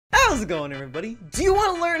How's it going, everybody? Do you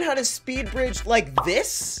want to learn how to speed bridge like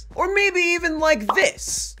this? Or maybe even like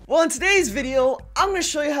this? Well, in today's video, I'm going to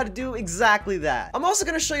show you how to do exactly that. I'm also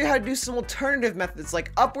going to show you how to do some alternative methods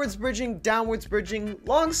like upwards bridging, downwards bridging,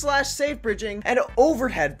 long/safe bridging, and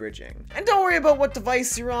overhead bridging. And don't worry about what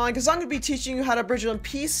device you're on, because I'm going to be teaching you how to bridge on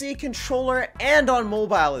PC, controller, and on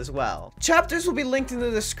mobile as well. Chapters will be linked in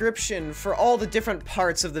the description for all the different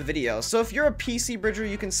parts of the video. So if you're a PC bridger,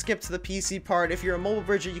 you can skip to the PC part. If you're a mobile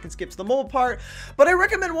bridger, you can skip to the mobile part. But I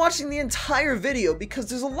recommend watching the entire video because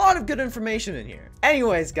there's a lot of good information in here.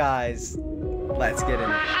 Anyways, guys, let's get into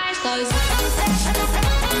it.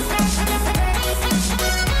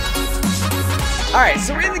 Alright,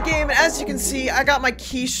 so we're in the game, and as you can see, I got my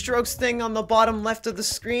keystrokes thing on the bottom left of the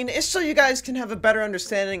screen. It's so you guys can have a better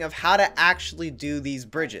understanding of how to actually do these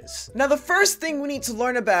bridges. Now, the first thing we need to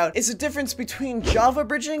learn about is the difference between Java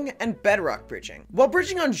bridging and Bedrock bridging. While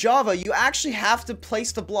bridging on Java, you actually have to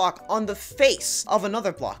place the block on the face of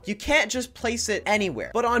another block. You can't just place it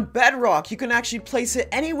anywhere. But on Bedrock, you can actually place it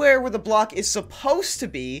anywhere where the block is supposed to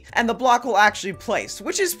be, and the block will actually place,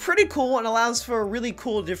 which is pretty cool and allows for really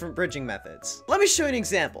cool different bridging methods. Let me show you an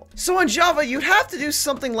example. So on Java, you'd have to do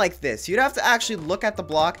something like this. You'd have to actually look at the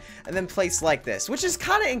block and then place like this, which is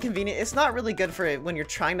kind of inconvenient. It's not really good for it when you're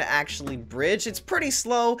trying to actually bridge. It's pretty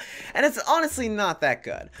slow, and it's honestly not that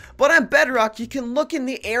good. But on Bedrock, you can look in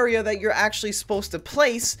the area that you're actually supposed to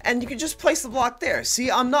place, and you can just place the block there. See,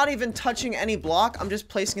 I'm not even touching any block. I'm just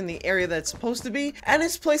placing in the area that it's supposed to be, and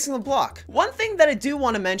it's placing the block. One thing that I do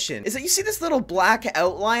want to mention is that you see this little black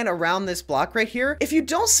outline around this block right here? If you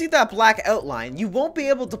don't see that black outline, you won't be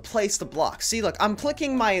able to place the block. See, look, I'm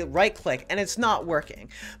clicking my right click and it's not working.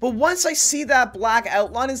 But once I see that black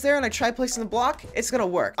outline is there and I try placing the block, it's gonna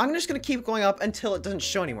work. I'm just gonna keep going up until it doesn't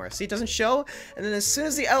show anymore. See, it doesn't show, and then as soon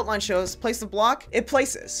as the outline shows, place the block, it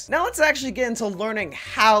places. Now let's actually get into learning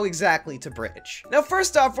how exactly to bridge. Now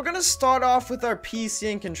first off, we're gonna start off with our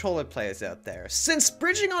PC and controller players out there. Since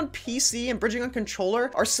bridging on PC and bridging on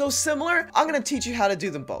controller are so similar, I'm gonna teach you how to do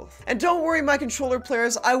them both. And don't worry, my controller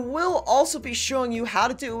players, I will also be showing you how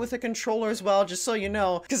to do it with a controller as well, just so you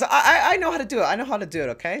know, because I know how to do it. I know how to do it,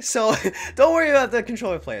 okay? So don't worry about the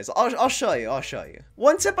controller players. I'll show you. I'll show you.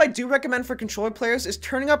 One tip I do recommend for controller players is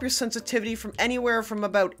turning up your sensitivity from anywhere from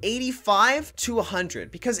about 85 to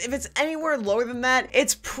 100, because if it's anywhere lower than that,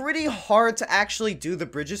 it's pretty hard to actually do the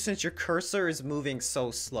bridges since your cursor is moving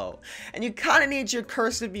so slow. And you kind of need your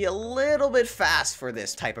cursor to be a little bit fast for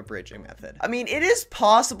this type of bridging method. I mean, it is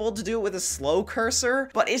possible to do it with a slow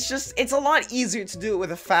cursor, but it's a lot easier to do it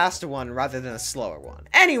with a faster one rather than a slower one.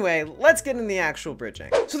 Anyway, let's get in the actual bridging.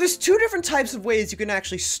 So there's two different types of ways you can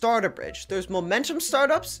actually start a bridge. There's momentum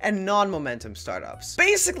startups and non-momentum startups.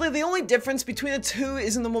 Basically, the only difference between the two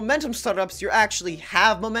is in the momentum startups, you actually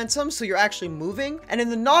have momentum, so you're actually moving, and in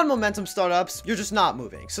the non-momentum startups, you're just not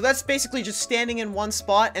moving. So that's basically just standing in one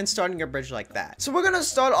spot and starting your bridge like that. So we're gonna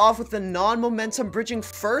start off with the non-momentum bridging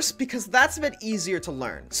first because that's a bit easier to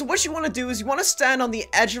learn. So what you want to do is you want to stand on the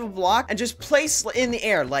edge of a block and just place in the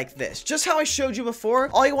air like this. Just how I showed you before,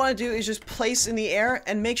 all you want to do is just place in the air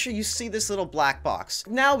and make sure you see this little black box.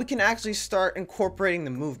 Now we can actually start incorporating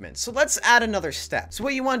the movement. So let's add another step. So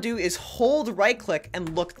what you want to do is hold right click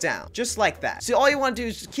and look down, just like that. So all you want to do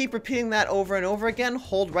is just keep repeating that over and over again.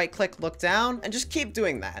 Hold right click, look down, and just keep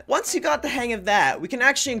doing that. Once you got the hang of that, we can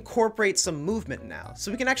actually incorporate some movement now.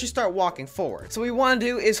 So we can actually start walking forward. So what we want to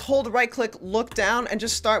do is hold right click, look down, and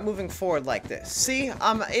just start moving forward like this. See,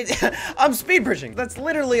 I'm speed bridging. That's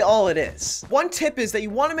literally all it is. One tip is that you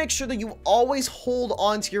want to make sure that you always hold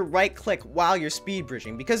on to your right click while you're speed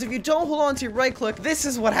bridging, because if you don't hold on to your right click, this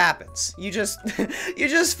is what happens. You just you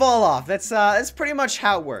just fall off. That's pretty much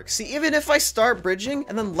how it works. See, even if I start bridging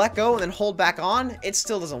and then let go and then hold back on, it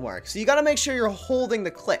still doesn't work. So you got to make sure you're holding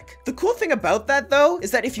the click. The cool thing about that though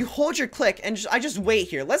is that if you hold your click and I just wait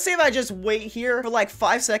here, let's say if I just wait here for like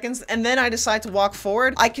 5 seconds and then I decide to walk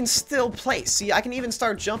forward, I can still place. See, I can even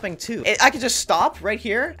start jumping too. I can just stop right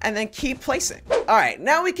here and then keep placing. All right,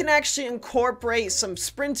 now we can actually incorporate some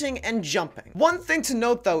sprinting and jumping. One thing to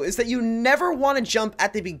note though is that you never want to jump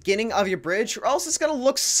at the beginning of your bridge, or else it's gonna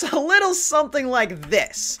look a little something like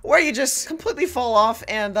this, where you just completely fall off,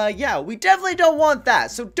 and yeah, we definitely don't want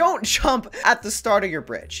that. So don't jump at the start of your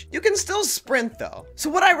bridge. You can still sprint though. So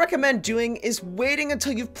what I recommend doing is waiting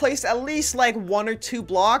until you've placed at least like 1 or 2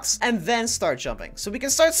 blocks and then start jumping. So we can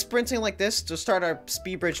start sprinting like this to start our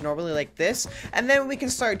speed bridge normally like this, and then we can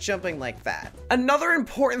start jumping like that. Another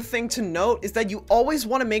important thing to note is that you always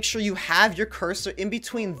want to make sure you have your cursor in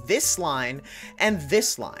between this line and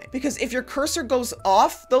this line, because if your cursor goes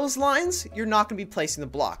off those lines, you're not going to be placing the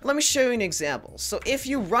block. Let me show you an example. So if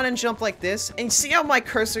you run and jump like this, and see how my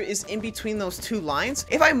cursor is in between those two lines,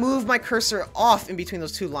 if I move my cursor off in between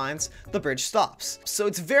those two lines, the bridge stops. So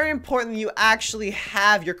it's very important that you actually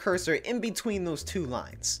have your cursor in between those two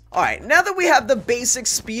lines. All right, now that we have the basic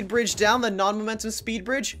speed bridge down, the non-momentum speed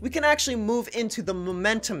bridge, we can actually move into the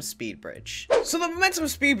momentum speed bridge. So the momentum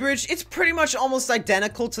speed bridge, it's pretty much almost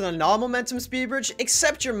identical to the non-momentum speed bridge,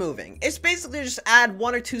 except you're moving. It's basically just add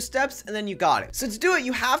 1 or 2 steps and then you got it. So to do it,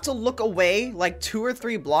 you have to look away like 2 or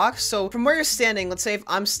 3 blocks. So from where you're standing, let's say if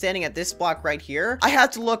I'm standing at this block right here, I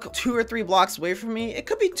have to look 2 or 3 blocks away from me. It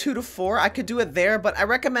could be 2 to 4. I could do it there, but I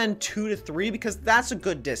recommend 2 to 3 because that's a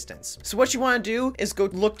good distance. So what you want to do is go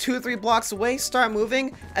look 2 or 3 blocks away, start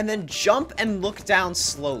moving, and then jump and look down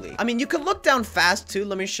slowly. I mean, you could look down fast too.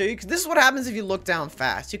 Let me show you, because this is what happens if you look down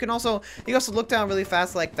fast. You can also look down really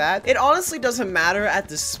fast like that. It honestly doesn't matter at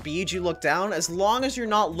the speed you look down, as long as you're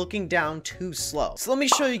not looking down too slow. So let me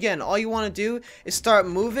show you again. All you want to do is start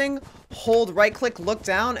moving, hold right click, look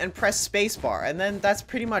down, and press spacebar, and then that's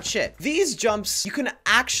pretty much it. These jumps, you can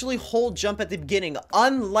actually hold jump at the beginning,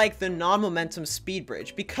 unlike the non-momentum speed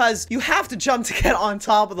bridge, because you have to jump to get on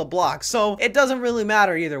top of the block, so it doesn't really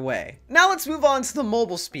matter either way. Now let's move on to the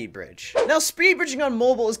mobile speed bridge. Now speed bridging on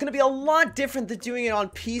mobile is going to be a lot different than doing it on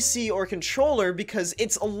PC or controller, because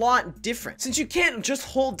it's a lot different. Since you can't just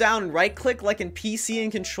hold down and right click like in PC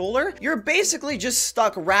and controller, you're basically just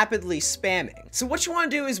stuck rapidly spamming. So what you want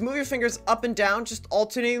to do is move your fingers up and down, just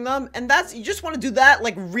alternating them, and you just want to do that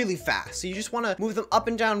like really fast. So you just want to move them up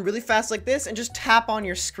and down really fast like this and just tap on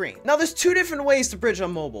your screen. Now there's 2 different ways to bridge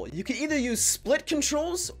on mobile. You can either use split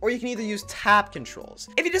controls or you can either use tap controls.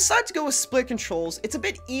 If you decide to go with split controls, it's a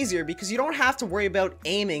bit easier because you don't have to worry about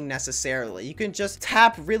aiming necessarily. You can just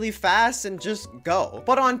tap really fast and just go.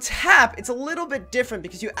 But on tap, it's a little bit different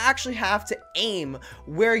because you actually have to aim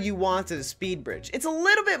where you want to speed bridge. It's a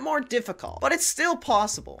little bit more difficult, but it's still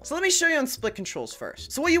possible. So let me show you on split controls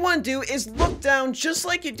first. So what you want to do is look down just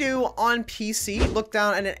like you do on PC. Look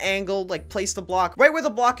down at an angle, like place the block right where the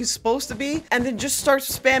block is supposed to be, and then just start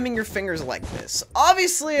spamming your fingers like this.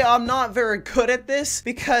 Obviously, I'm not very good at this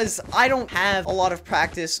because I don't have a lot of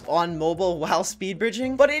practice on mobile while speed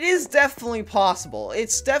bridging, but it is definitely possible.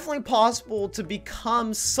 It's definitely possible to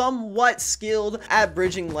become somewhat skilled at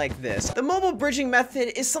bridging like this. The mobile bridging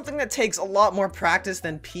method is something that takes a lot more practice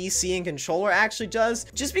than PC and controller actually does,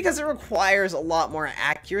 just because it requires a lot more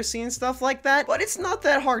accuracy and stuff like that, but it's not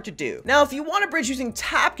that hard to do. Now, if you want to bridge using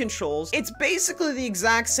tap controls, it's basically the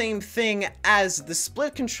exact same thing as the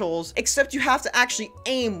split controls, except you have to actually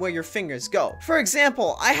aim where your fingers go. For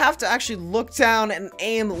example, I have to actually look down and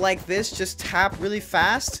aim like this, just tap really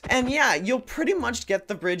fast, and yeah, you'll pretty much get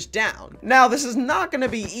the bridge down. Now, this is not going to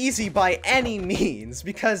be easy by any means,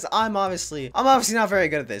 because I'm obviously not very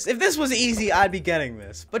good at this. If this was easy, I'd be getting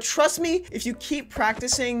this. But trust me, if you keep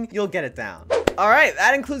practicing, you'll get it down. Alright,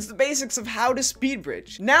 that includes the basics of how to speed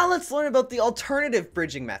bridge. Now let's learn about the alternative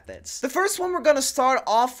bridging methods. The first one we're going to start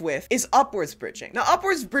off with is upwards bridging. Now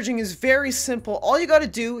upwards bridging is very simple. All you got to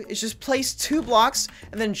do is just place 2 blocks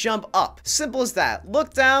and then jump up. Simple as that.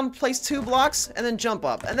 Look down, place 2 blocks, and then jump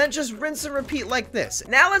up. And then just rinse and repeat like this.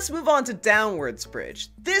 Now let's move on to downwards bridge.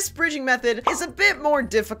 This bridging method is a bit more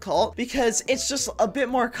difficult because it's just a bit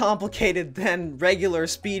more complicated than regular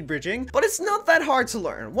speed bridging, but it's not that hard to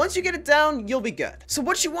learn. Once you get it down, you'll be good. So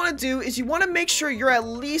what you want to do is you want to make sure you're at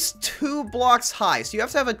least 2 blocks high. So you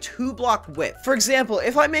have to have a 2-block width. For example,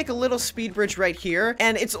 if I make a little speed bridge right here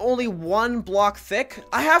and it's only 1 block thick,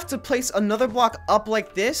 I have to place another block up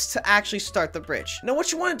like this to actually start the bridge. Now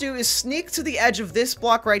what you want to do is sneak to the edge of this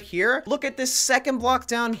block right here, look at this second block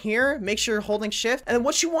down here, make sure you're holding shift, and then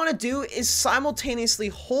what you want to do is simultaneously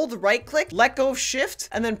hold right click, let go of shift,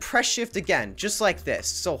 and then press shift again, just like this.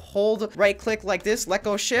 So hold right click like this, let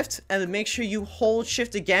go of shift, and then make sure you hold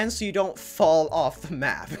shift again so you don't fall off the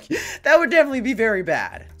map. That would definitely be very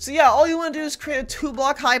bad. So yeah, all you want to do is create a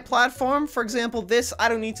 2-block high platform. For example, this, I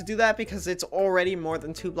don't need to do that because it's already more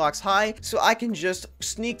than 2 blocks high. So I can just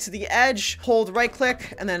sneak to the edge, hold right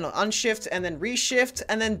click, and then unshift, and then reshift,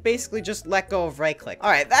 and then basically just let go of right click.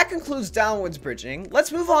 All right, that concludes downwards bridging.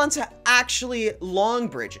 Let's move on to actually long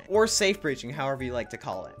bridging, or safe bridging, however you like to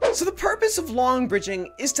call it. So the purpose of long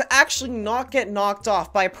bridging is to actually not get knocked off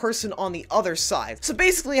off by a person on the other side. So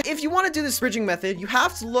basically, if you want to do this bridging method, you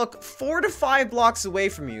have to look 4 to 5 blocks away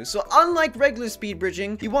from you. So unlike regular speed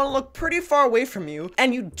bridging, you want to look pretty far away from you,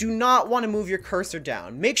 and you do not want to move your cursor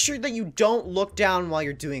down. Make sure that you don't look down while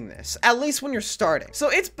you're doing this, at least when you're starting. So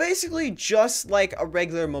it's basically just like a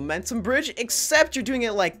regular momentum bridge, except you're doing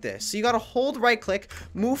it like this. So you got to hold right click,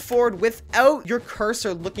 move forward without your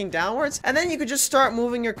cursor looking downwards, and then you could just start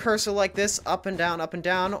moving your cursor like this, up and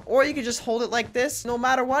down, or you could just hold it like this. No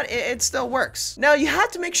matter what, it still works. Now you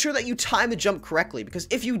have to make sure that you time the jump correctly, because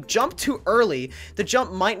if you jump too early, the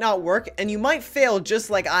jump might not work and you might fail just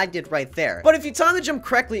like I did right there. But if you time the jump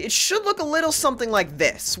correctly, it should look a little something like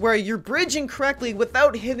this, where you're bridging correctly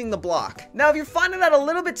without hitting the block. Now if you're finding that a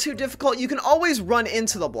little bit too difficult, you can always run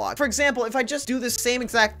into the block. For example, if I just do the same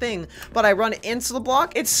exact thing, but I run into the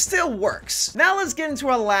block, it still works. Now let's get into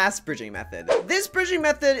our last bridging method. This bridging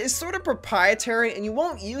method is sort of proprietary and you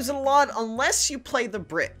won't use it a lot unless you play the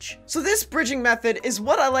bridge. So this bridging method is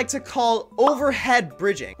what I like to call overhead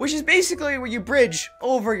bridging, which is basically where you bridge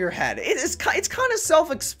over your head. It's kind of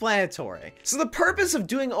self-explanatory. So the purpose of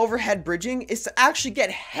doing overhead bridging is to actually get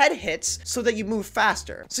head hits so that you move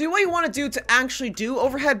faster. So what you want to do to actually do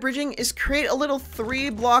overhead bridging is create a little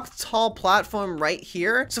 3-block tall platform right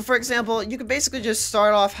here. So for example, you could basically just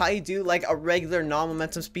start off how you do like a regular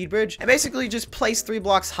non-momentum speed bridge and basically just place 3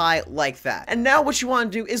 blocks high like that. And now what you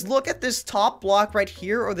want to do is look at this top block right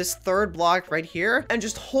here, or this 3rd block right here, and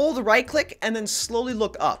just hold right click and then slowly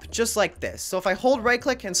look up, just like this. So if I hold right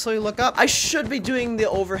click and slowly look up, I should be doing the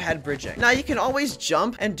overhead bridging. Now you can always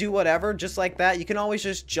jump and do whatever, just like that. You can always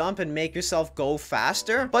just jump and make yourself go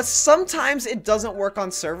faster, but sometimes it doesn't work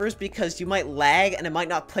on servers because you might lag and it might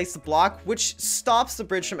not place the block, which stops the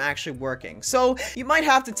bridge from actually working. So you might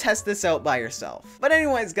have to test this out by yourself. But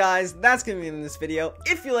anyways guys, that's gonna be in this video.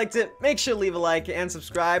 If you liked it, make sure to leave a like and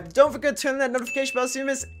subscribe. Don't forget to turn that notification bell so you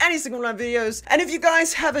miss any single one of my videos. And if you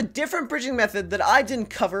guys have a different bridging method that I didn't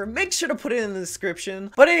cover, make sure to put it in the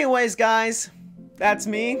description. But anyways guys, that's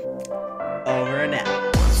me, over and out.